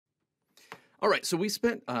All right, so we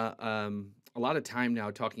spent a lot of time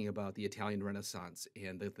now talking about the Italian Renaissance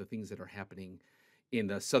and the things that are happening in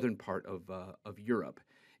the southern part of Europe,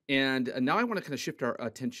 and now I want to kind of shift our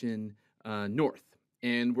attention north,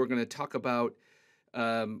 and we're going to talk about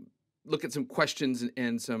um, look at some questions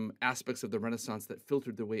and some aspects of the Renaissance that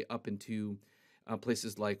filtered their way up into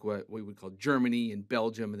places like what we would call Germany and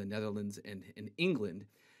Belgium and the Netherlands and England,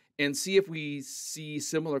 and see if we see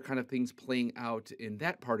similar kind of things playing out in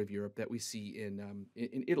that part of Europe that we see in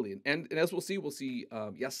Italy. And as we'll see,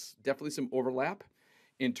 yes, definitely some overlap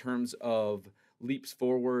in terms of leaps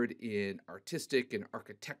forward in artistic and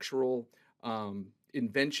architectural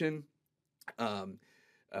invention, um,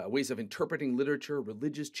 ways of interpreting literature,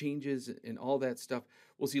 religious changes, and all that stuff.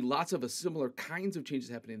 We'll see lots of similar kinds of changes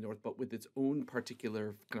happening in the North, but with its own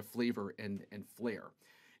particular kind of flavor and flair.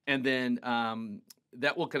 And then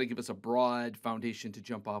that will kind of give us a broad foundation to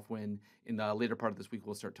jump off when, in the later part of this week,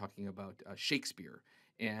 we'll start talking about Shakespeare.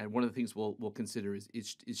 And one of the things we'll consider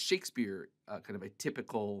is Shakespeare kind of a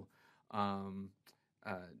typical um,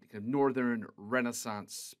 kind of Northern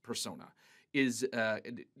Renaissance persona? Is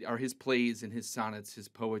are his plays and his sonnets, his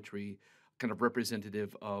poetry, kind of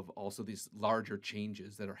representative of also these larger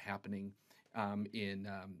changes that are happening in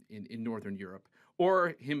Northern Europe,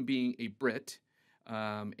 or him being a Brit,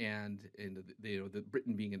 and the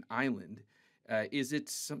Britain being an island? Is it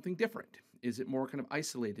something different? Is it more kind of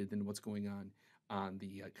isolated than what's going on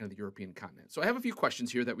the kind of the European continent? So I have a few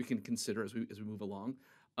questions here that we can consider as we move along.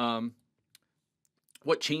 Um,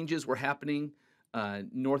 what changes were happening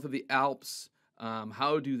north of the Alps?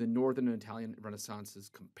 How do the Northern and Italian Renaissances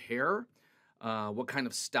compare? What kind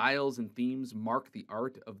of styles and themes mark the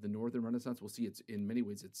art of the Northern Renaissance? We'll see. It's in many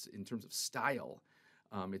ways, it's in terms of style,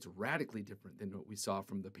 it's radically different than what we saw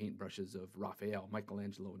from the paintbrushes of Raphael,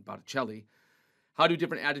 Michelangelo, and Botticelli. How do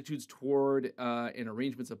different attitudes toward and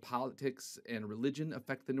arrangements of politics and religion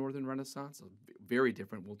affect the Northern Renaissance? Very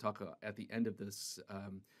different. We'll talk at the end of this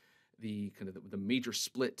the kind of the major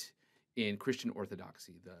split in Christian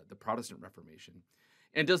orthodoxy, the Protestant Reformation.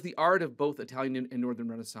 And does the art of both Italian and Northern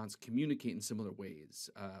Renaissance communicate in similar ways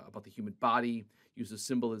about the human body, use of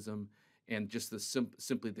symbolism, and just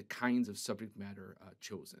simply the kinds of subject matter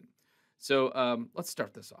chosen? So let's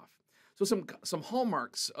start this off. So some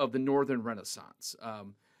hallmarks of the Northern Renaissance.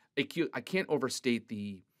 I can't overstate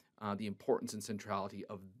the importance and centrality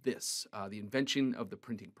of this. The invention of the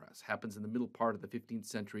printing press happens in the middle part of the 15th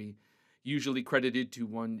century, usually credited to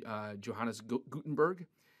one Johannes Gutenberg.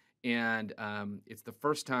 And it's the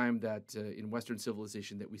first time that in Western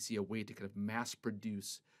civilization that we see a way to kind of mass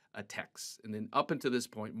produce a text. And then up until this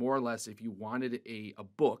point, more or less, if you wanted a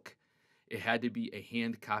book, it had to be a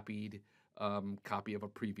hand copied copy of a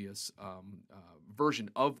previous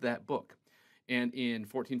version of that book. And in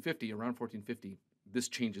 1450, around 1450, this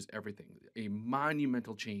changes everything. A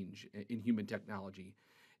monumental change in human technology,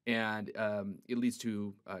 and it leads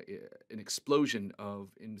to an explosion of,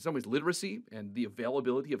 in some ways, literacy and the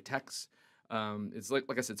availability of texts. It's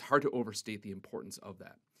like I said, it's hard to overstate the importance of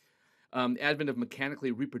that. Advent of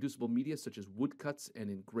mechanically reproducible media such as woodcuts and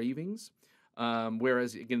engravings,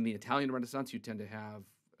 whereas again in the Italian Renaissance you tend to have,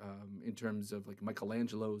 in terms of like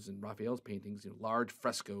Michelangelo's and Raphael's paintings, large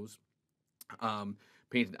frescoes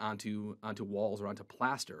painted onto walls or onto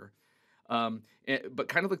plaster. But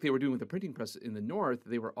kind of like they were doing with the printing press in the North,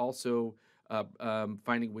 they were also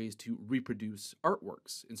finding ways to reproduce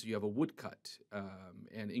artworks. And so you have a woodcut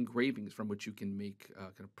and engravings from which you can make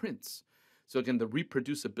kind of prints. So again, the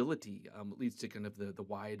reproducibility leads to kind of the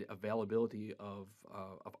wide availability of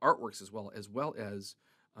artworks as well as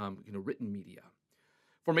written media.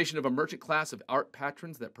 Formation of a merchant class of art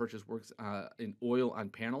patrons that purchase works in oil on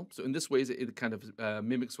panel. So in this ways, it kind of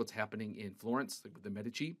mimics what's happening in Florence, like with the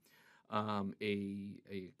Medici,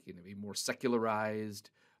 a more secularized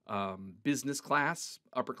business class,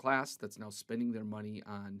 upper class that's now spending their money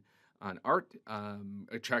on art,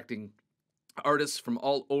 attracting artists from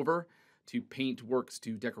all over to paint works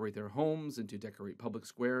to decorate their homes and to decorate public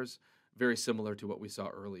squares. Very similar to what we saw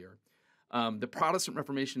earlier. The Protestant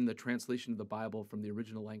Reformation, the translation of the Bible from the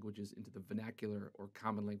original languages into the vernacular or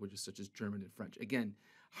common languages such as German and French. Again,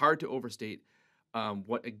 hard to overstate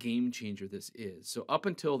what a game changer this is. So up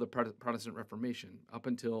until the Protestant Reformation, up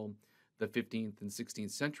until the 15th and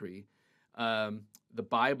 16th century, the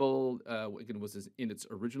Bible, again, was in its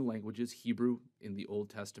original languages: Hebrew in the Old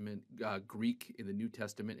Testament, Greek in the New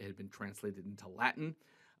Testament. It had been translated into Latin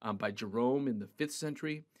by Jerome in the 5th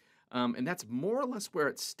century. And that's more or less where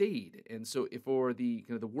it stayed. And so, if for the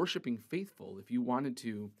kind of the worshiping faithful, if you wanted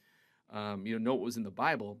to, know what was in the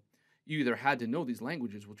Bible, you either had to know these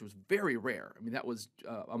languages, which was very rare. I mean, that was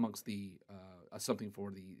amongst the something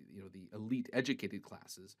for the the elite educated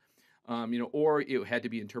classes, or it had to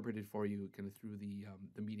be interpreted for you kind of through the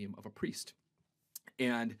medium of a priest.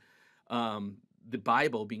 And the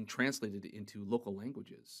Bible being translated into local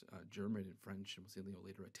languages, German and French, and we'll see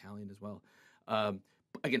later Italian as well, um,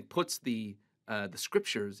 again puts the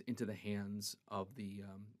scriptures into the hands of the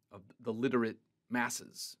literate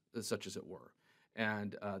masses, such as it were.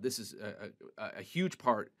 And this is a huge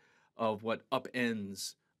part of what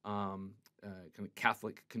upends kind of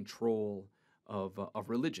Catholic control of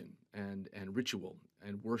religion and ritual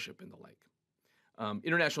and worship and the like.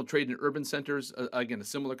 International trade and urban centers, again, a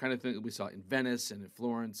similar kind of thing that we saw in Venice and in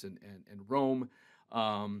Florence and Rome,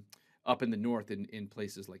 up in the north in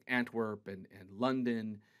places like Antwerp and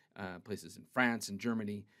London, places in France and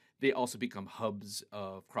Germany. They also become hubs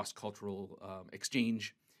of cross-cultural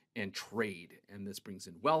exchange and trade. And this brings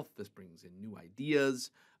in wealth, this brings in new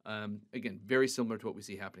ideas. Again, very similar to what we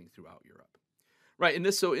see happening throughout Europe. Right, in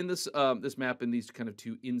this map, in these kind of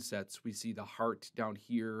two insets, we see the heart down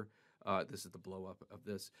here. This is the blow up of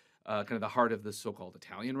this, kind of the heart of the so-called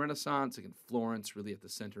Italian Renaissance. Again, Florence really at the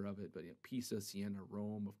center of it, but Pisa, Siena,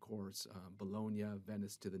 Rome, of course, Bologna,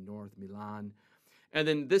 Venice to the north, Milan, and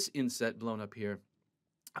then this inset blown up here,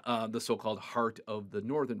 the so-called heart of the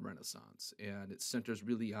Northern Renaissance, and it centers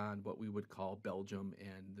really on what we would call Belgium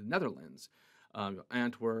and the Netherlands,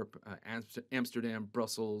 Antwerp, Amsterdam,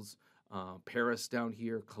 Brussels, Paris down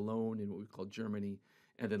here, Cologne in what we call Germany,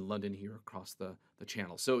 and then London here across the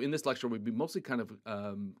channel. So in this lecture, we'd be mostly kind of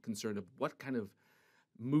concerned of what kind of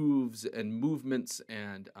moves and movements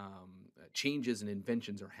and changes and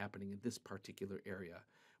inventions are happening in this particular area,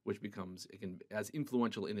 which becomes, again, as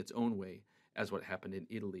influential in its own way as what happened in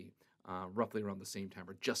Italy roughly around the same time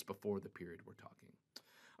or just before the period we're talking.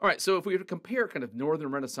 All right, so if we were to compare kind of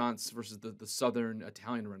Northern Renaissance versus the Southern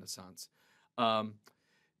Italian Renaissance,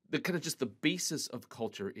 the kind of just the basis of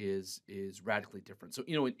culture is radically different. So,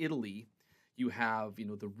 in Italy, you have,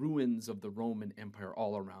 the ruins of the Roman Empire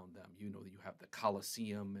all around them. You have the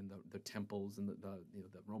Colosseum and the temples and the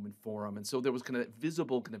Roman Forum. And so there was kind of that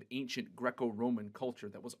visible kind of ancient Greco-Roman culture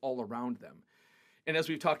that was all around them. And as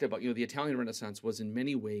we've talked about, the Italian Renaissance was in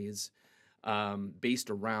many ways based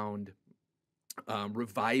around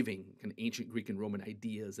reviving kind of ancient Greek and Roman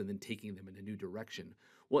ideas and then taking them in a new direction.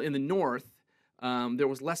 Well, in the North, there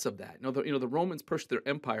was less of that. The Romans pushed their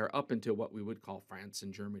empire up into what we would call France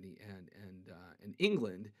and Germany and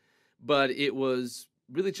England, but it was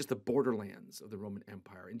really just the borderlands of the Roman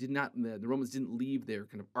Empire, and the Romans didn't leave their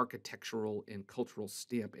kind of architectural and cultural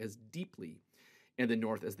stamp as deeply in the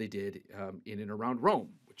North as they did in and around Rome,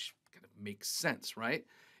 which kind of makes sense, right?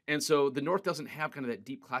 And so the North doesn't have kind of that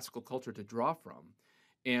deep classical culture to draw from,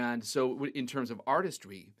 and so in terms of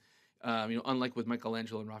artistry. Unlike with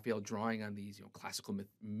Michelangelo and Raphael drawing on these, classical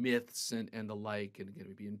myths and the like, and again,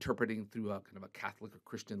 maybe interpreting through a kind of a Catholic or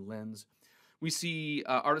Christian lens, we see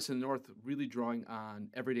artists in the North really drawing on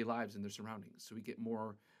everyday lives and their surroundings. So we get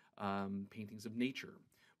more paintings of nature.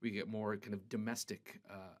 We get more kind of domestic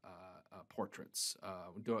portraits,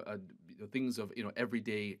 things of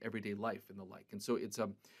everyday life and the like. And so it's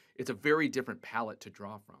a very different palette to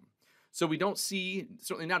draw from. So we don't see,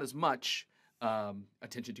 certainly not as much,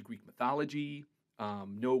 attention to Greek mythology,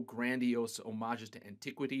 no grandiose homages to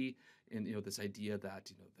antiquity, and this idea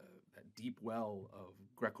that that deep well of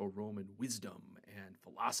Greco-Roman wisdom and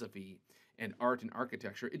philosophy and art and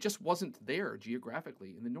architecture, it just wasn't there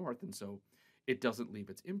geographically in the North, and so it doesn't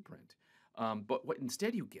leave its imprint. But what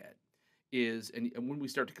instead you get is, and when we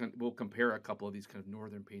start to we'll compare a couple of these kind of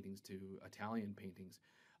Northern paintings to Italian paintings,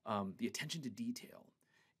 the attention to detail.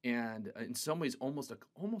 And in some ways, almost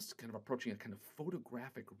kind of approaching a kind of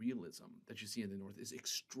photographic realism that you see in the North is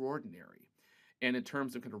extraordinary. And in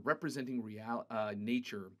terms of kind of representing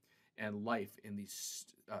nature and life in these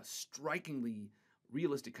strikingly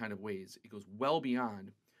realistic kind of ways, it goes well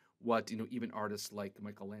beyond what even artists like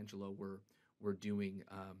Michelangelo were doing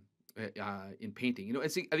in painting. I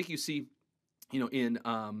think you see, in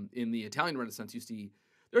the Italian Renaissance, you see.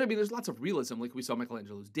 There's lots of realism, like we saw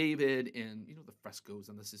Michelangelo's David and, the frescoes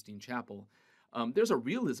on the Sistine Chapel. There's a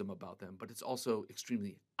realism about them, but it's also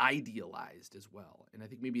extremely idealized as well. And I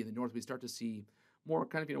think maybe in the North, we start to see more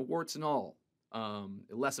kind of, warts and all,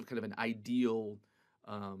 less of kind of an ideal,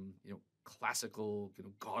 classical,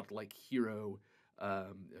 godlike hero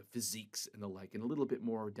physiques and the like, and a little bit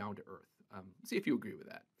more down to earth. See if you agree with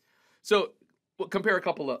that. So we'll compare a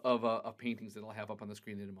couple of paintings that I'll have up on the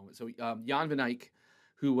screen in a moment. So Jan van Eyck,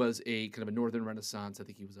 who was a kind of a Northern Renaissance, I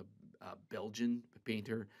think he was a Belgian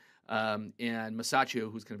painter, and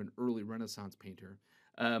Masaccio, who's kind of an early Renaissance painter.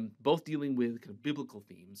 both dealing with kind of biblical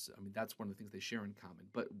themes. I mean, that's one of the things they share in common.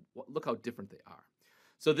 But look how different they are.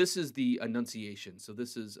 So this is the Annunciation. So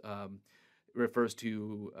this is refers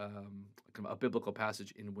to kind of a biblical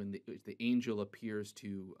passage in when the angel appears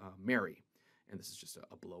to Mary, and this is just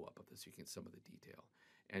a blow up of this. You can get some of the detail,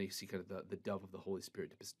 and you see kind of the dove of the Holy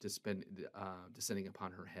Spirit descending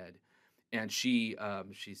upon her head, and she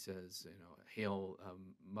says, "Hail,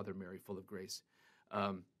 Mother Mary, full of grace,"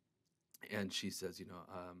 um, and she says, it's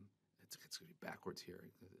going to be backwards here.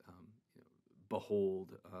 Um,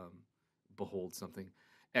 behold, behold something,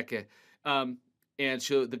 Eke. Um, and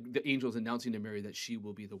so the angel is announcing to Mary that she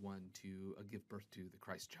will be the one to give birth to the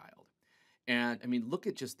Christ child. And I mean, look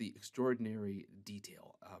at just the extraordinary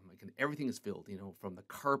detail. Again, everything is filled, from the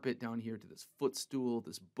carpet down here to this footstool,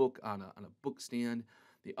 this book on a book stand,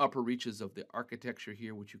 the upper reaches of the architecture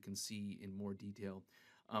here, which you can see in more detail.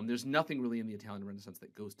 There's nothing really in the Italian Renaissance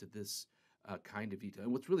that goes to this kind of detail.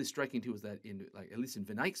 And what's really striking too is that at least in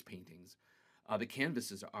Van Eyck's paintings, the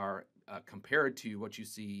canvases are compared to what you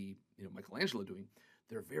see, Michelangelo doing.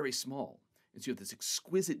 They're very small, and so you have this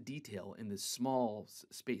exquisite detail in this small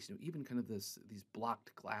space. Even kind of these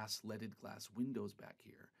blocked glass, leaded glass windows back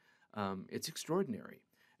here. It's extraordinary.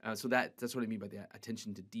 So that's what I mean by the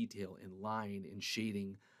attention to detail in line, in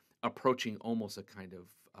shading, approaching almost a kind of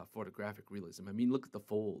photographic realism. I mean, look at the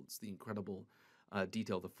folds, the incredible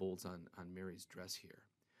detail of the folds on Mary's dress here.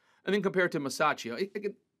 And then compared to Masaccio,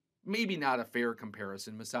 maybe not a fair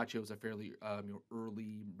comparison. Masaccio is a fairly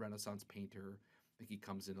early Renaissance painter. I think he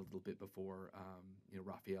comes in a little bit before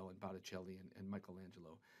Raphael and Botticelli and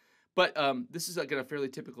Michelangelo. But this is again a fairly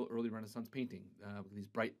typical early Renaissance painting with these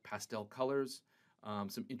bright pastel colors,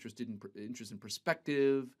 some interest in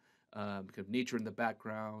perspective, kind of nature in the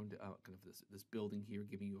background, kind of this building here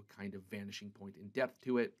giving you a kind of vanishing point in depth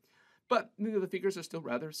to it. But the figures are still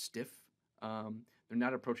rather stiff. They're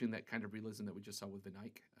not approaching that kind of realism that we just saw with Van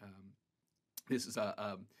Eyck. This is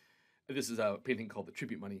a painting called The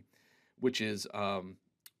Tribute Money, which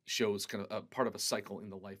shows kind of a part of a cycle in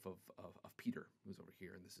the life of Peter, who's over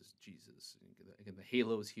here, and this is Jesus. Again, the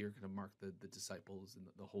halos here kind of mark the disciples and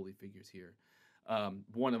the holy figures here.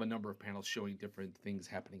 One of a number of panels showing different things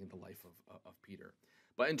happening in the life of Peter.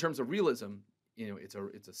 But in terms of realism,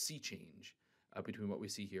 it's a sea change between what we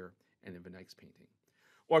see here and in Van Eyck's painting.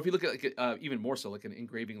 Or if you look at even more so, like an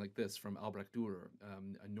engraving like this from Albrecht Dürer,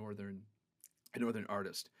 a northern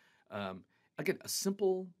artist. Again, a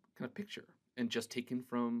simple kind of picture and just taken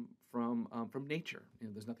from nature.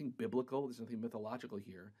 There's nothing biblical, there's nothing mythological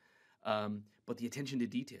here, but the attention to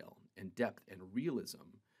detail and depth and realism.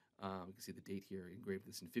 You can see the date here, engraved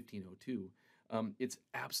this in 1502. It's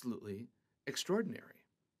absolutely extraordinary.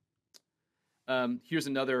 Here's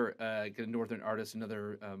another kind of northern artist,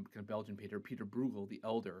 another kind of Belgian painter, Peter Bruegel the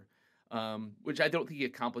Elder, which I don't think he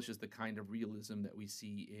accomplishes the kind of realism that we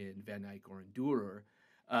see in Van Eyck or in Dürer.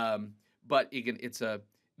 But again, it's a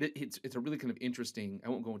really kind of interesting. I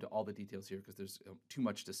won't go into all the details here because there's too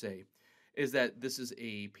much to say. Is that this is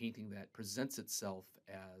a painting that presents itself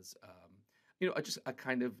as just a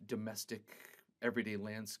kind of domestic, everyday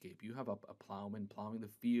landscape. You have a plowman plowing the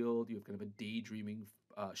field. You have kind of a daydreaming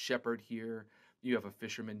shepherd here. You have a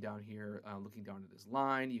fisherman down here looking down at his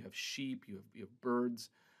line. You have sheep. You have birds.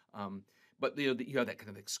 But you have that kind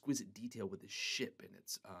of exquisite detail with the ship and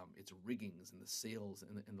its riggings and the sails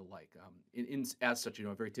and the like. As such,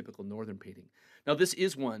 a very typical northern painting. Now, this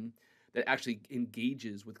is one that actually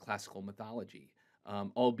engages with classical mythology,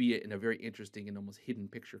 albeit in a very interesting and almost hidden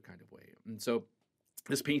picture kind of way. And so,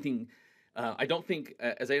 this painting, I don't think,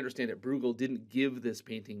 as I understand it, Bruegel didn't give this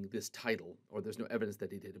painting this title, or there's no evidence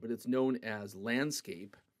that he did, but it's known as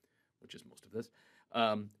Landscape, which is most of this,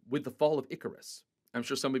 with the fall of Icarus. I'm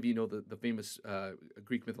sure some of you know the famous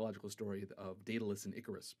Greek mythological story of Daedalus and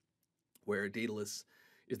Icarus, where Daedalus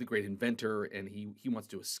is the great inventor, and he wants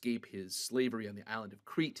to escape his slavery on the island of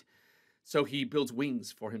Crete. So he builds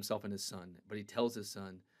wings for himself and his son, but he tells his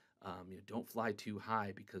son, don't fly too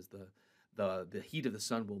high because the heat of the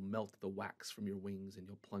sun will melt the wax from your wings and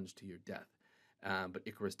you'll plunge to your death. But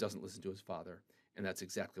Icarus doesn't listen to his father, and that's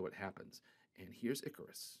exactly what happens. And here's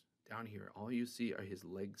Icarus. Down here, all you see are his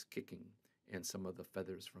legs kicking and some of the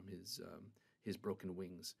feathers from his broken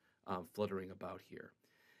wings fluttering about here.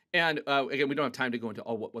 And again, we don't have time to go into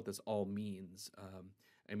all what this all means.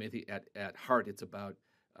 I think at heart, it's about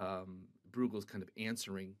Bruegel's kind of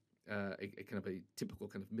answering a kind of a typical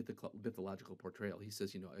kind of mythological portrayal. He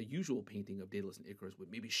says, a usual painting of Daedalus and Icarus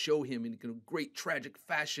would maybe show him in kind of great tragic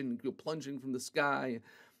fashion, plunging from the sky,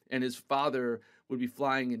 and his father would be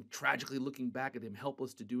flying and tragically looking back at him,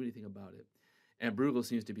 helpless to do anything about it. And Bruegel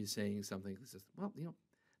seems to be saying something that says, well,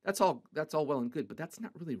 That's all well and good, but that's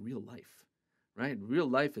not really real life, right? Real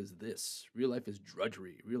life is this. Real life is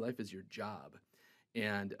drudgery. Real life is your job,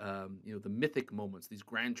 and the mythic moments, these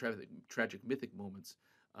grand tragic mythic moments.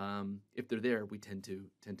 If they're there, we tend to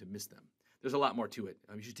miss them. There's a lot more to it.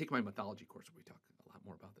 You should take my mythology course where we talk a lot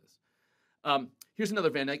more about this. Here's another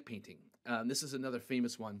Van Eyck painting. This is another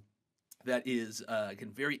famous one that is,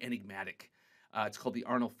 again, very enigmatic. It's called the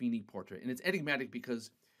Arnolfini portrait, and it's enigmatic because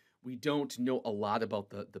we don't know a lot about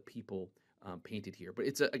the people painted here. But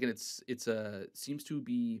it's a seems to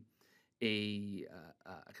be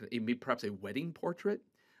perhaps a wedding portrait.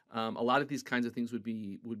 A lot of these kinds of things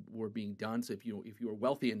were being done. So if you were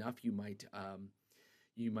wealthy enough, you might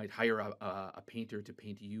hire a painter to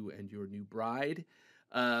paint you and your new bride.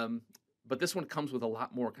 But this one comes with a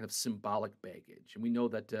lot more kind of symbolic baggage, and we know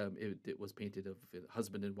that it was painted of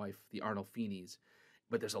husband and wife, the Arnolfinis.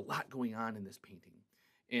 But there's a lot going on in this painting,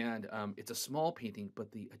 and it's a small painting,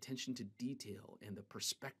 but the attention to detail and the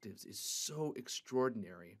perspectives is so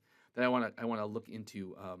extraordinary that I want to look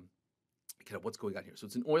into kind of what's going on here. So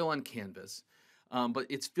it's an oil on canvas, but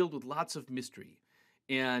it's filled with lots of mystery.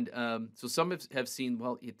 And so some have seen,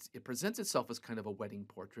 well, it presents itself as kind of a wedding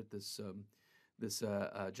portrait. This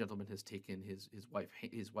gentleman has taken his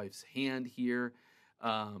wife's hand here,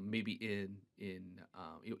 maybe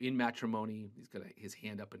in matrimony. He's got his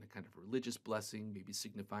hand up in a kind of religious blessing, maybe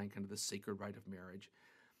signifying kind of the sacred rite of marriage.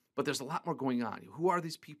 But there's a lot more going on. Who are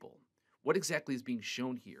these people? What exactly is being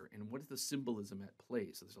shown here, and what is the symbolism at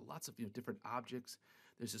play? So there's lots of different objects.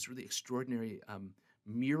 There's this really extraordinary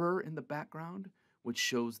mirror in the background, which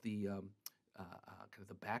shows the kind of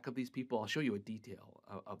the back of these people. I'll show you a detail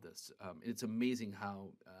of this. It's amazing how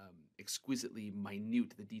exquisitely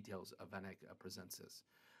minute the details of Van Eyck presents this.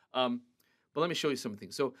 But let me show you some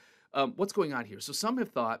things. So what's going on here? So some have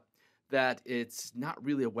thought that it's not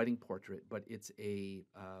really a wedding portrait, but it's a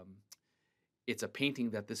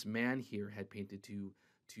painting that this man here had painted to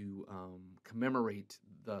commemorate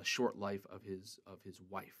the short life of his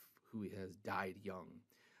wife, who has died young,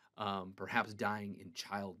 perhaps dying in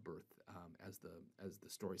childbirth, as the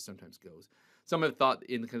story sometimes goes. Some have thought,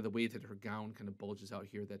 in kind of the way that her gown kind of bulges out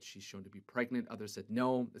here, that she's shown to be pregnant. Others said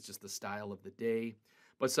no, it's just the style of the day.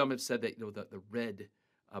 But some have said that the red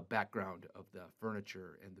background of the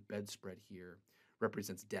furniture and the bedspread here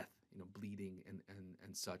represents death, bleeding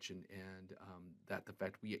and such, and that the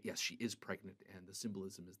fact yes, she is pregnant, and the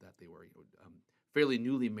symbolism is that they were fairly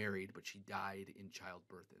newly married, but she died in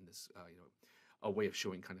childbirth, and this a way of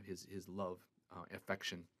showing kind of his love,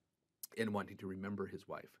 affection, and wanting to remember his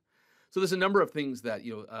wife. So there's a number of things that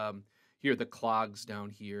here, the clogs down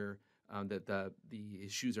here, that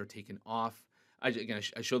his shoes are taken off. I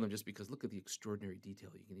show them just because look at the extraordinary detail.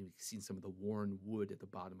 You can even see some of the worn wood at the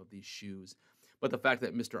bottom of these shoes. But the fact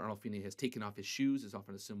that Mr. Arnolfini has taken off his shoes is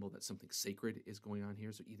often a symbol that something sacred is going on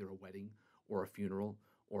here. So either a wedding or a funeral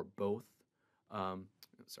or both.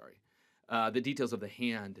 Sorry. The details of the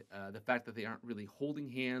hand, the fact that they aren't really holding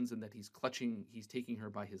hands and that he's taking her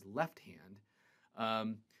by his left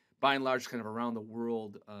hand. By and large, kind of around the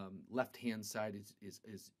world, left-hand side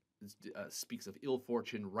speaks of ill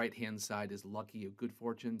fortune. Right-hand side is lucky, of good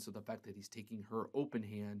fortune. So the fact that he's taking her open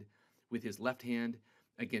hand with his left hand,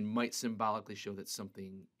 again, might symbolically show that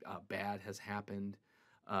something bad has happened.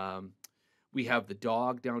 We have the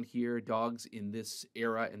dog down here. Dogs in this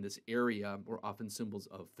era and this area were often symbols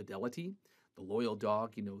of fidelity. The loyal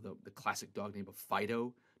dog, the classic dog name of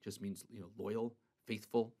Fido just means, loyal,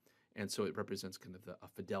 faithful. And so it represents kind of a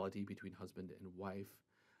fidelity between husband and wife.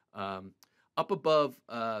 Up above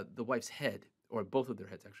the wife's head, or both of their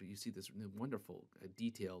heads, actually, you see this wonderful,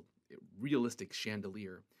 detailed, realistic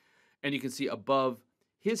chandelier. And you can see above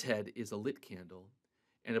his head is a lit candle,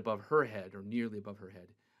 and above her head, or nearly above her head,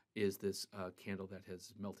 is this candle that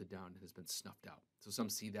has melted down and has been snuffed out. So some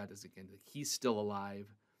see that as, again, like he's still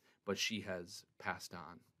alive, but she has passed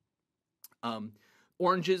on.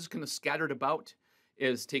 Oranges kind of scattered about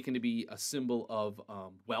is taken to be a symbol of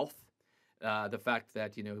wealth. The fact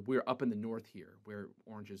that, we're up in the north here where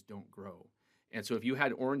oranges don't grow. And so if you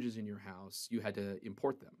had oranges in your house, you had to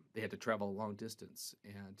import them. They had to travel a long distance.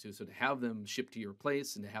 And to have them shipped to your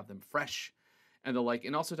place and to have them fresh and the like,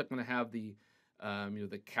 and also to kind of have the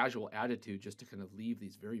casual attitude just to kind of leave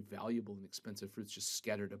these very valuable and expensive fruits just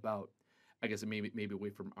scattered about. I guess it maybe a way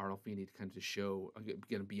from Arnolfini to kind of show,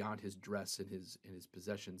 again, beyond his dress and his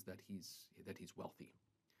possessions, that he's wealthy.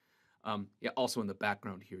 Also in the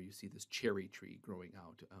background here, you see this cherry tree growing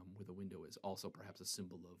out where the window is, also perhaps a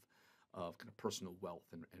symbol of kind of personal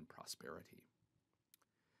wealth and prosperity.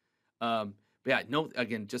 But yeah, no,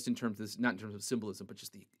 again, just in terms of this, not in terms of symbolism, but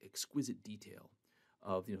just the exquisite detail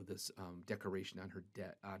of this decoration on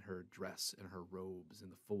on her dress and her robes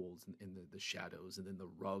and the folds and the shadows, and then the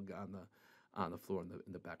rug on the floor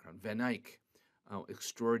in the background. Van Eyck,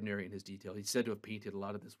 extraordinary in his detail. He's said to have painted a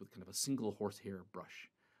lot of this with kind of a single horsehair brush.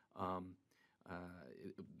 Um, uh,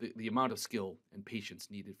 the amount of skill and patience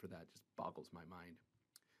needed for that just boggles my mind.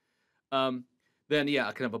 Um, then,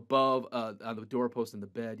 yeah, kind of above on the doorpost in the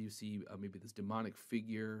bed, you see maybe this demonic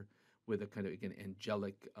figure with a kind of, again,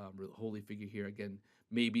 angelic, holy figure here. Again,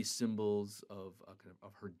 maybe symbols of kind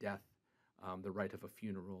of her death, the rite of a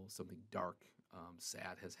funeral, something dark,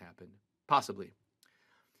 sad has happened, possibly.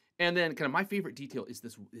 And then, kind of my favorite detail is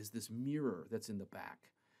this mirror that's in the back,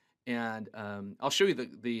 and I'll show you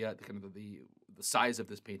the kind of the size of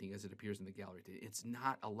this painting as it appears in the gallery today. It's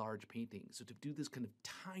not a large painting, so to do this kind of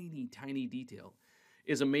tiny detail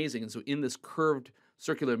is amazing. And so, in this curved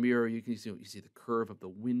circular mirror, you see the curve of the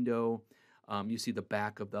window, you see the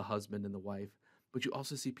back of the husband and the wife, but you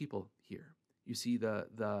also see people here. You see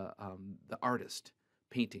the artist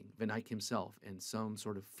painting, Van Eyck himself, and some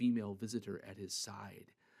sort of female visitor at his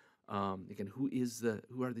side. Again, who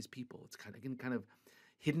are these people? It's kind of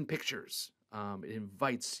hidden pictures. It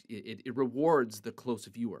invites, it rewards the close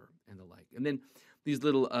viewer and the like. And then these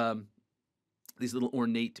little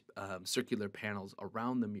ornate circular panels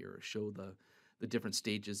around the mirror show the different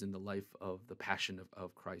stages in the life of the passion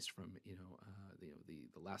of Christ, from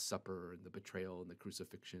the Last Supper and the betrayal and the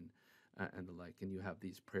crucifixion and the like. And you have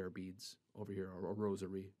these prayer beads over here, or a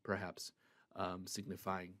rosary perhaps,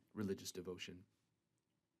 signifying religious devotion.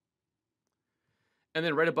 And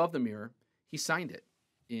then right above the mirror, he signed it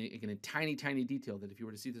in tiny detail that if you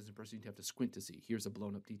were to see this in person, you'd have to squint to see. Here's a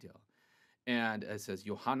blown up detail. And it says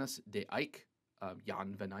Johannes de Eyck,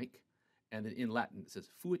 Jan van Eyck. And then in Latin, it says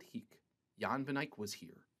Fuit hic, Jan van Eyck was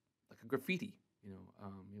here. Like a graffiti,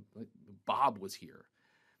 like Bob was here.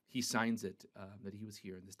 He signs it that he was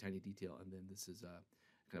here in this tiny detail. And then this is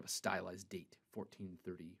kind of a stylized date,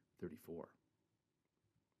 1434.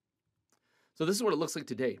 So this is what it looks like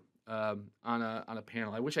today on a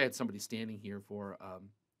panel. I wish I had somebody standing here for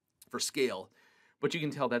scale, but you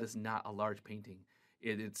can tell that is not a large painting.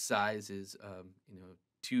 Its size is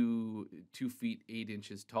 2 feet 8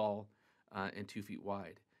 inches tall and 2 feet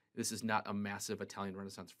wide. This is not a massive Italian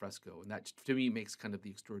Renaissance fresco, and that to me makes kind of the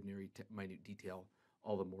extraordinary minute detail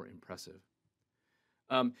all the more impressive.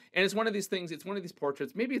 And it's one of these things. It's one of these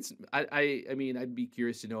portraits. Maybe it's. I mean, I'd be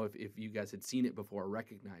curious to know if you guys had seen it before or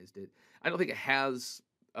recognized it. I don't think it has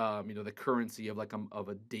the currency of of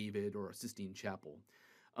a David or a Sistine Chapel.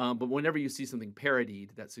 But whenever you see something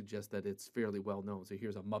parodied, that suggests that it's fairly well known. So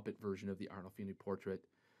here's a Muppet version of the Arnolfini portrait.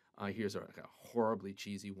 Here's a horribly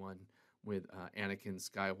cheesy one with Anakin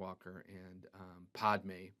Skywalker and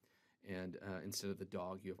Padme, and instead of the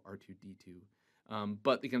dog, you have R2D2.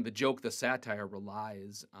 But again, the joke, the satire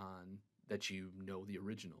relies on that the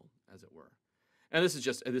original, as it were. And this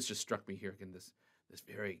just struck me here again. This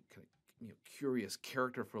very kind of curious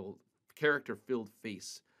character-filled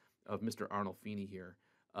face of Mr. Arnolfini here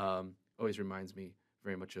always reminds me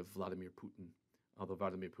very much of Vladimir Putin. Although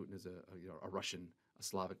Vladimir Putin is a Russian, a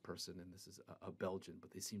Slavic person, and this is a Belgian,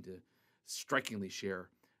 but they seem to strikingly share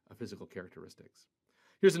physical characteristics.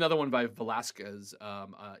 Here's another one by Velázquez,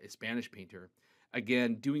 a Spanish painter,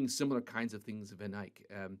 again doing similar kinds of things Van Eyck,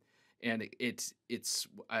 and it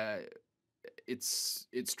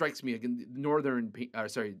strikes me again.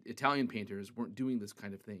 Italian painters weren't doing this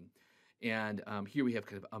kind of thing, and here we have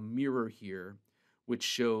kind of a mirror here, which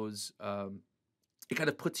shows it kind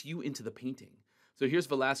of puts you into the painting. So here's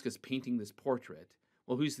Velázquez painting this portrait.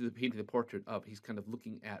 Well, who's painting the portrait of? He's kind of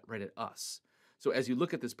looking right at us. So as you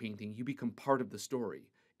look at this painting, you become part of the story.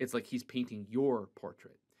 It's like he's painting your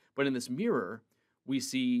portrait. But in this mirror, we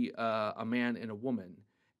see a man and a woman,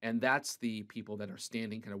 and that's the people that are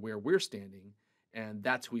standing kind of where we're standing, and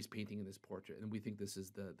that's who he's painting in this portrait. And we think this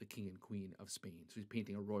is the king and queen of Spain. So he's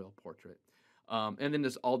painting a royal portrait. And then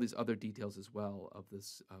there's all these other details as well of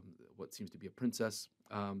this, what seems to be a princess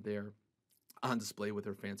there on display with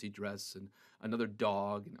her fancy dress, and another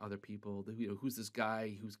dog and other people. Who's this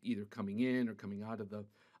guy who's either coming in or coming out of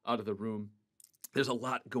the room? There's a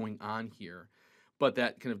lot going on here, but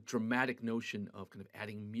that kind of dramatic notion of kind of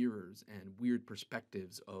adding mirrors and weird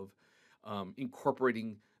perspectives of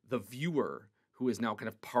incorporating the viewer who is now kind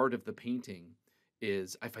of part of the painting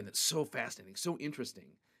I find that so fascinating, so interesting,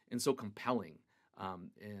 and so compelling.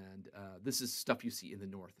 This is stuff you see in the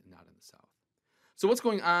North and not in the South. So what's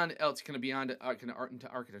going on else kind of beyond kind of art into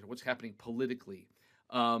architecture? What's happening politically?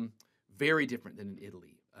 Very different than in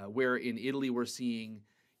Italy, where in Italy we're seeing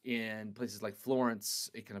in places like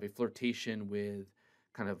Florence a kind of a flirtation with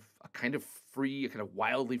a kind of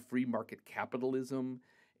wildly free market capitalism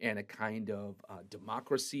and a kind of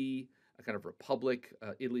democracy, a kind of republic.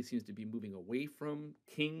 Italy seems to be moving away from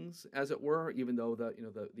kings, as it were, even though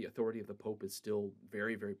the authority of the Pope is still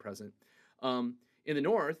very, very present. In the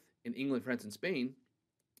north, in England, France, and Spain,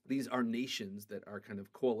 these are nations that are kind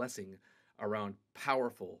of coalescing around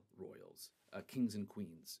powerful royals, kings and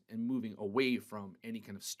queens, and moving away from any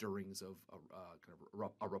kind of stirrings of kind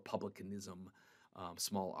of a republicanism,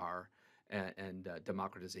 small r, and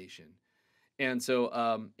democratization. And so,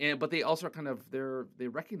 but they also are kind of they're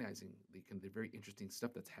recognizing the very interesting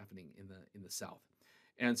stuff that's happening in the South.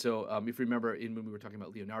 And so, if you remember, when we were talking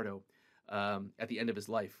about Leonardo, at the end of his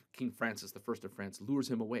life, King Francis the First of France lures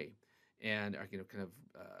him away, and are kind of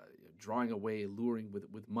drawing away, luring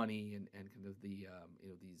with money and kind of these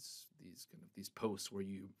posts where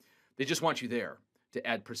they just want you there to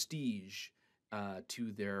add prestige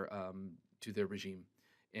to their regime,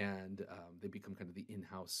 and they become kind of the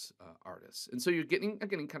in-house artists. And so you're getting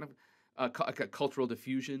kind of a cultural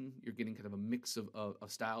diffusion. You're getting kind of a mix of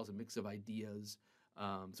styles, a mix of ideas.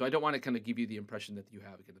 So I don't want to kind of give you the impression that you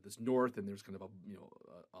have kind of this north and there's kind of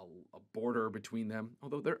a border between them.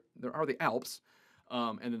 Although there are the Alps,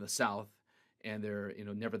 and then the south, and they're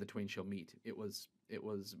never the twain shall meet. It was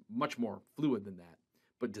much more fluid than that,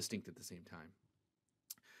 but distinct at the same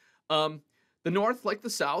time. The North, like the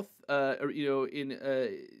South, in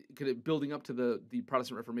kind of building up to the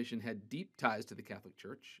Protestant Reformation, had deep ties to the Catholic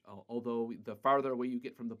Church. Although the farther away you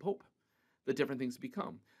get from the Pope, the different things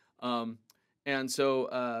become. And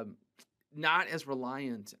so, not as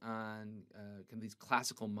reliant on kind of these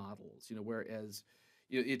classical models, whereas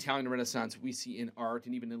the Italian Renaissance we see in art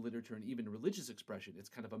and even in literature and even religious expression. It's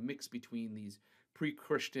kind of a mix between these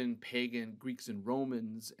pre-Christian, pagan Greeks and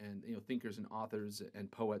Romans, and thinkers and authors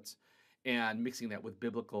and poets, and mixing that with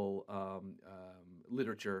biblical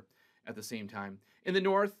literature at the same time. In the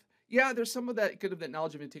North, yeah, there's some of that kind of that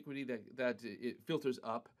knowledge of antiquity that it filters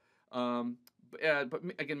up. But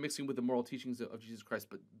again, mixing with the moral teachings of Jesus Christ,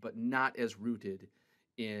 but not as rooted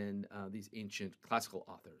in these ancient classical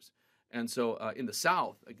authors. And so in the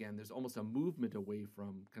South, again, there's almost a movement away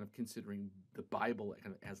from kind of considering the Bible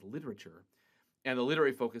kind of as literature. And the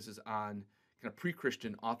literary focus is on kind of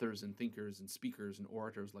pre-Christian authors and thinkers and speakers and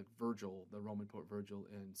orators like Virgil, the Roman poet Virgil,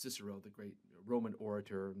 and Cicero, the great Roman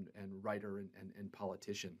orator and writer and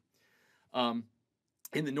politician.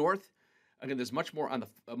 In the North, again, there's much more of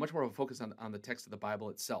a focus on the text of the Bible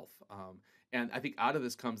itself, and I think out of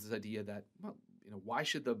this comes this idea that, well, why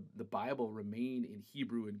should the Bible remain in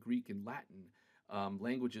Hebrew and Greek and Latin,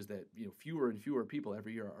 languages that fewer and fewer people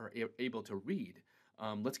every year are able to read?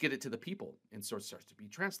 Let's get it to the people, and so it starts to be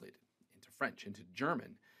translated into French, into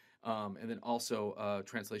German, and then also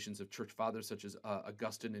translations of church fathers such as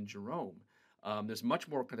Augustine and Jerome. There's much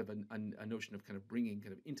more kind of a notion of kind of bringing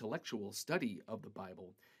kind of intellectual study of the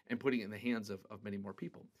Bible and putting it in the hands of many more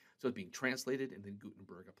people. So it's being translated, and then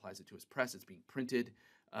Gutenberg applies it to his press. It's being printed.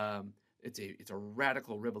 It's a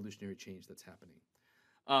radical revolutionary change that's happening.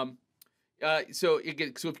 So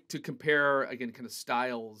again, so to compare again kind of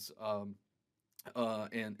styles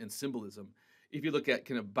and symbolism, if you look at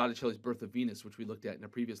kind of Botticelli's Birth of Venus, which we looked at in a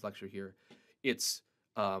previous lecture here, it's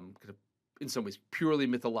kind of in some ways purely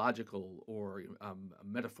mythological or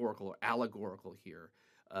metaphorical or allegorical here.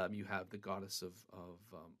 You have the goddess of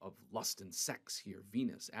lust and sex here,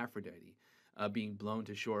 Venus, Aphrodite, being blown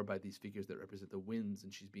to shore by these figures that represent the winds,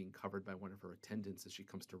 and she's being covered by one of her attendants as she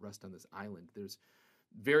comes to rest on this island. There's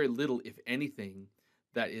very little, if anything,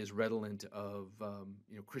 that is redolent of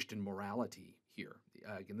Christian morality here.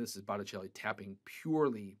 Again, this is Botticelli tapping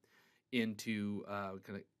purely into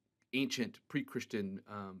kind of ancient pre-Christian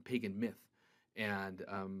pagan myth and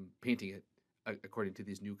painting it according to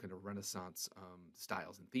these new kind of Renaissance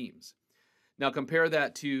styles and themes. Now compare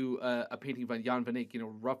that to a painting by Jan van Eyck,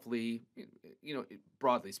 roughly,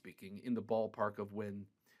 broadly speaking, in the ballpark of when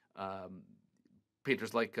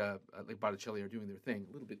painters like Botticelli are doing their thing,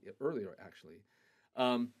 a little bit earlier actually.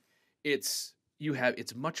 It's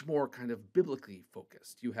much more kind of biblically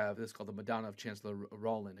focused. You have this called the Madonna of Chancellor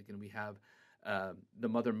Rollin. Again, we have the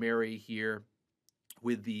Mother Mary here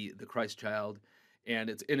with the Christ child,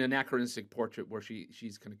 and it's an anachronistic portrait where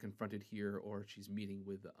she's kind of confronted here, or she's meeting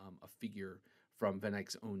with a figure from Van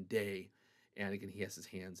Eyck's own day, and again he has his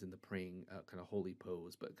hands in the praying kind of holy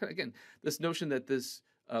pose. But again, this notion that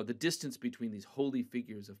the distance between these holy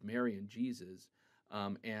figures of Mary and Jesus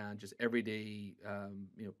and just everyday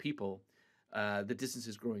people, the distance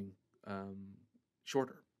is growing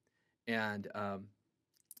shorter, and I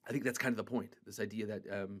think that's kind of the point. This idea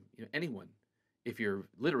that anyone, if you're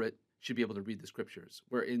literate, should be able to read the scriptures.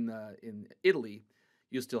 Where in Italy,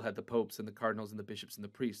 you still had the popes and the cardinals and the bishops and the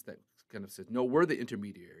priests that kind of said, no, we're the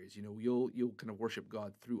intermediaries. You'll kind of worship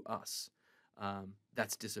God through us.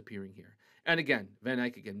 That's disappearing here. And again, Van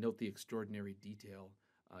Eyck, again, note the extraordinary detail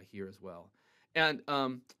here as well. And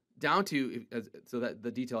down to, so that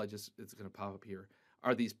the detail it's going to pop up here,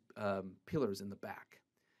 are these pillars in the back.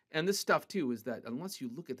 And this stuff, too, is that unless you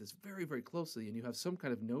look at this very, very closely and you have some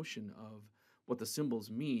kind of notion of what the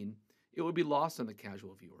symbols mean, it would be lost on the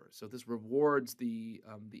casual viewer. So this rewards the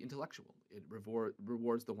intellectual. It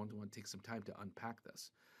rewards the one who want to take some time to unpack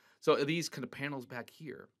this. So these kind of panels back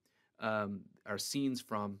here are scenes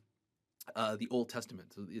from the Old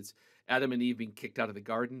Testament. So it's Adam and Eve being kicked out of the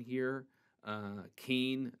garden here.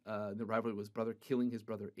 Cain, the rivalry with his brother, killing his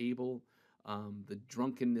brother Abel. The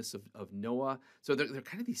drunkenness of Noah. So they're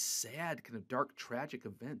kind of these sad, kind of dark, tragic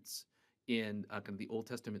events in kind of the Old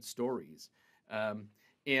Testament stories.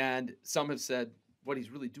 And some have said what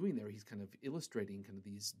he's really doing there, he's kind of illustrating kind of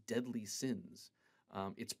these deadly sins.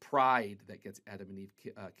 It's pride that gets Adam and Eve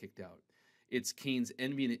kicked out. It's Cain's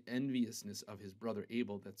enviousness of his brother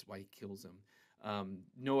Abel. That's why he kills him.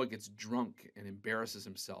 Noah gets drunk and embarrasses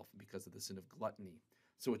himself because of the sin of gluttony.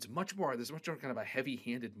 So there's much more kind of a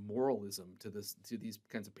heavy-handed moralism to these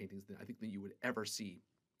kinds of paintings than I think that you would ever see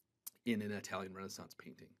in an Italian Renaissance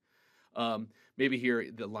painting. Maybe here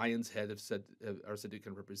the lion's head are said to kind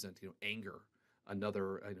of represent, anger,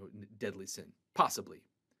 another deadly sin, possibly.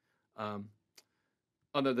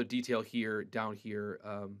 Another detail here, down here,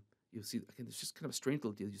 you'll see again. There's just kind of a strange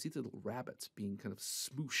little deal. You see the little rabbits being kind of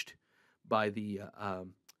smooshed by the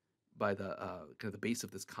kind of the base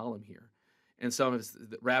of this column here, and some of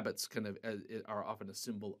the rabbits kind of are often a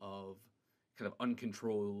symbol of kind of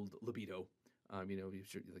uncontrolled libido. I'm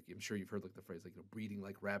sure you've heard the phrase breeding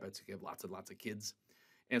like rabbits. You have lots and lots of kids,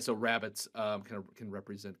 and so rabbits can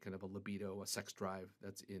represent kind of a libido, a sex drive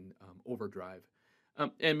that's in overdrive,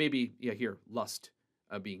 and maybe here lust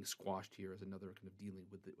being squashed here is another kind of dealing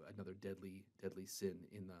with another deadly sin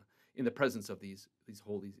in the presence of these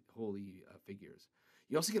holy figures.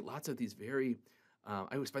 You also get lots of these very I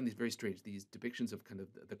always find these very strange, these depictions of kind of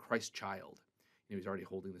the Christ child. He's already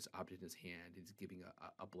holding this object in his hand. He's giving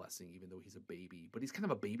a blessing, even though he's a baby. But he's kind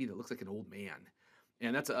of a baby that looks like an old man.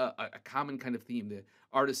 And that's a common kind of theme. The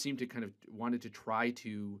artists seem to kind of wanted to try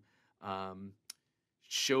to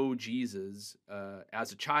show Jesus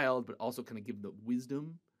as a child, but also kind of give the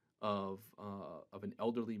wisdom of an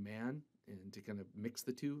elderly man, and to kind of mix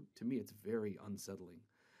the two. To me, it's very unsettling.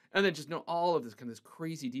 And then just all of this kind of this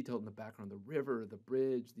crazy detail in the background, the river, the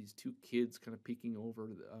bridge, these two kids kind of peeking over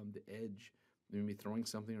the edge, maybe throwing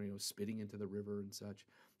something or spitting into the river and such.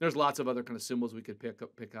 There's lots of other kind of symbols we could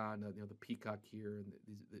pick on, the peacock here and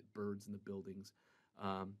the birds and the buildings.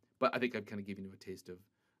 But I think I'm kind of giving you a taste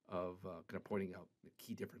of kind of pointing out the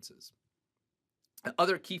key differences.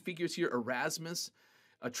 Other key figures here: Erasmus,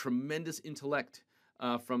 a tremendous intellect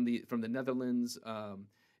from the Netherlands.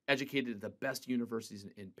 Educated at the best universities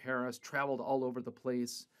in Paris, traveled all over the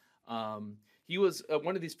place. He was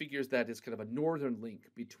one of these figures that is kind of a northern link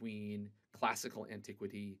between classical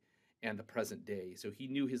antiquity and the present day. So he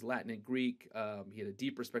knew his Latin and Greek. He had a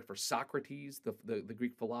deep respect for Socrates, the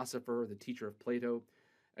Greek philosopher, the teacher of Plato,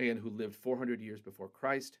 again, who lived 400 years before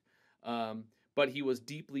Christ. But he was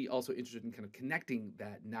deeply also interested in kind of connecting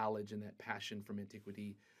that knowledge and that passion from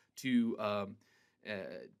antiquity to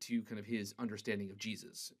kind of his understanding of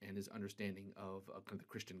Jesus and his understanding of kind of the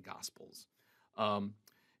Christian Gospels.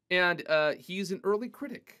 And he's an early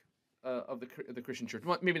critic of the Christian church.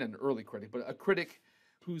 Well, maybe not an early critic, but a critic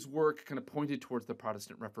whose work kind of pointed towards the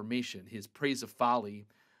Protestant Reformation. His Praise of Folly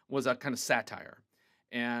was a kind of satire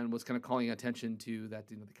and was kind of calling attention to that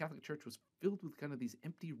the Catholic Church was filled with kind of these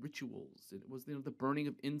empty rituals. It was the burning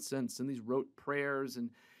of incense and these rote prayers,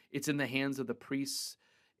 and it's in the hands of the priests,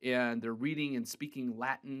 and they're reading and speaking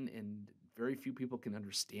Latin, and very few people can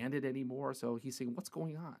understand it anymore. So he's saying, what's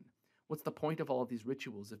going on? What's the point of all of these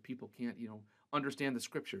rituals if people can't, understand the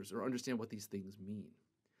scriptures or understand what these things mean?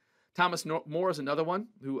 Thomas More is another one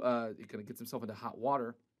who kind of gets himself into hot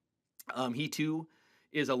water. He too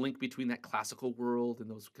is a link between that classical world and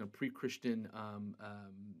those kind of pre-Christian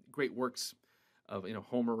great works of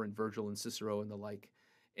Homer and Virgil and Cicero and the like.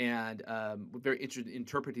 And we're very interested in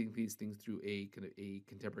interpreting these things through a kind of a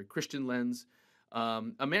contemporary Christian lens.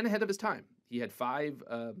 A man ahead of his time. He had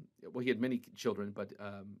he had many children, but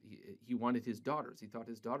he wanted his daughters. He thought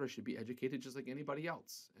his daughters should be educated just like anybody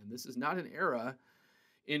else. And this is not an era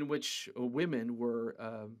in which women were,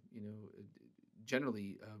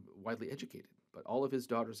 generally widely educated. But all of his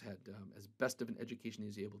daughters had as best of an education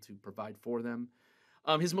as he was able to provide for them.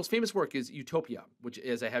 His most famous work is Utopia, which,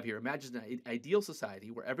 as I have here, imagines an ideal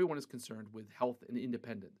society where everyone is concerned with health and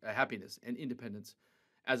happiness and independence,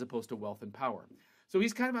 as opposed to wealth and power. So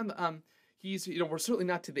he's kind of on the he's we're certainly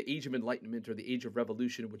not to the age of enlightenment or the age of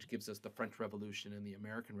revolution, which gives us the French Revolution and the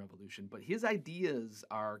American Revolution, but his ideas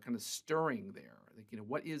are kind of stirring there. Like,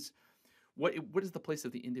 what is the place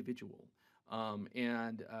of the individual?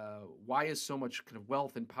 And why is so much kind of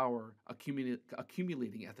wealth and power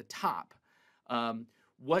accumulating at the top?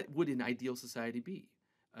 What would an ideal society be?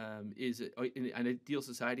 Is it in an ideal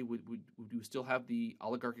society? Would you still have the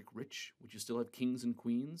oligarchic rich? Would you still have kings and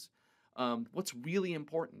queens? What's really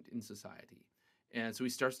important in society? And so he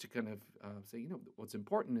starts to kind of say, what's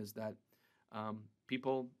important is that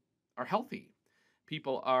people are healthy.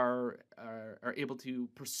 People are able to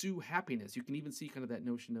pursue happiness. You can even see kind of that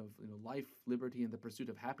notion of life, liberty, and the pursuit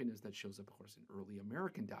of happiness that shows up, of course, in early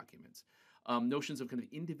American documents. Notions of kind of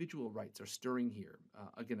individual rights are stirring here.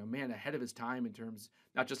 Again, a man ahead of his time in terms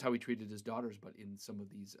not just how he treated his daughters, but in some of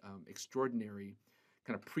these extraordinary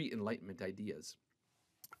kind of pre-Enlightenment ideas.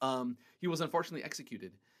 He was unfortunately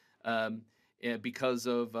executed because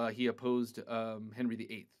of he opposed Henry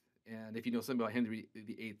VIII. And if you know something about Henry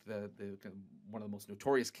VIII, the kind of one of the most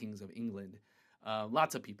notorious kings of England,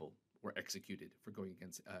 lots of people were executed for going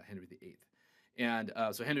against Henry VIII. And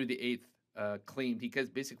so Henry VIII claimed he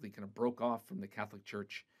basically kind of broke off from the Catholic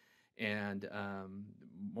Church and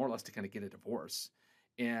more or less to kind of get a divorce.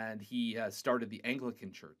 And he started the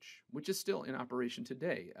Anglican Church, which is still in operation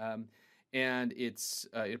today. And it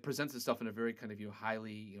presents itself in a very kind of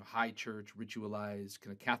highly high church, ritualized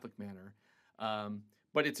kind of Catholic manner.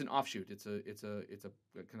 But it's an offshoot. It's a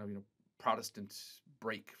kind of Protestant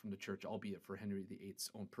break from the church, albeit for Henry VIII's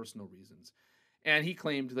own personal reasons. And he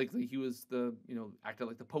claimed like he was acted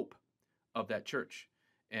like the Pope of that church.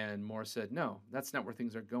 And More said, no, that's not where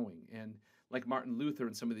things are going. And like Martin Luther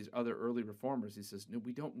and some of these other early reformers, he says, no,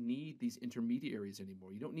 we don't need these intermediaries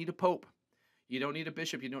anymore. You don't need a pope. You don't need a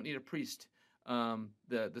bishop. You don't need a priest.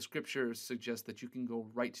 The scriptures suggest that you can go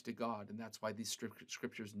right to God, and that's why these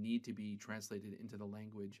scriptures need to be translated into the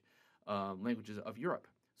languages of Europe,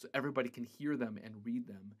 so everybody can hear them and read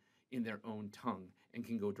them in their own tongue and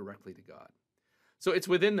can go directly to God. So it's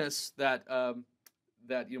within this that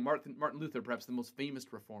Martin Luther, perhaps the most famous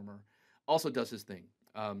reformer, also does his thing,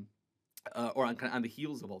 or on the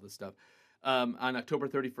heels of all this stuff. On October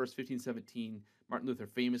 31st, 1517, Martin Luther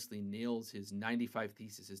famously nails his 95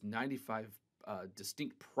 theses, his 95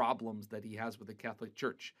 distinct problems that he has with the Catholic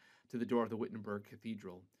Church, to the door of the Wittenberg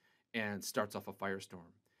Cathedral, and starts off a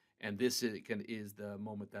firestorm. And this is the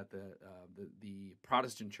moment that the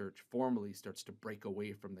Protestant Church formally starts to break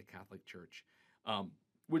away from the Catholic Church,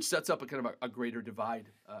 which sets up a kind of a greater divide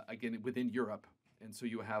again within Europe. And so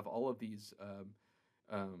you have all of these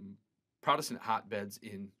Protestant hotbeds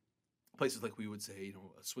in places like we would say,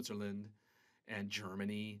 Switzerland and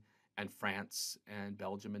Germany and France and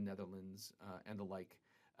Belgium and Netherlands and the like,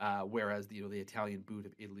 whereas the Italian boot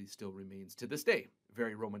of Italy still remains to this day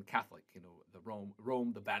very Roman Catholic.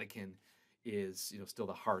 Rome, the Vatican is still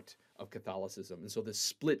the heart of Catholicism, and so this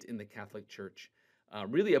split in the Catholic Church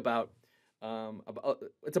really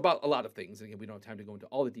it's about a lot of things. And again, we don't have time to go into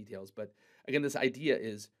all the details, but again, this idea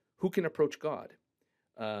is who can approach God.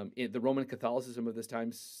 The Roman Catholicism of this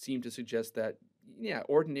time seemed to suggest that,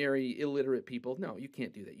 ordinary illiterate people, no, you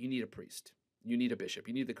can't do that. You need a priest, you need a bishop,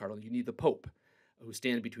 you need the cardinal, you need the Pope, who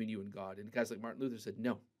stand between you and God. And guys like Martin Luther said,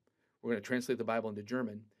 no, we're going to translate the Bible into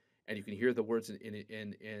German, and you can hear the words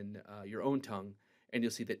in your own tongue, and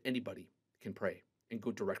you'll see that anybody can pray and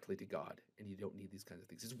go directly to God, and you don't need these kinds of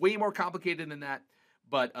things. It's way more complicated than that,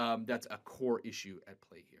 but that's a core issue at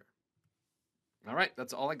play here. All right,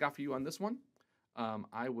 that's all I got for you on this one.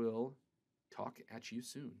 I will talk at you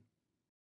soon.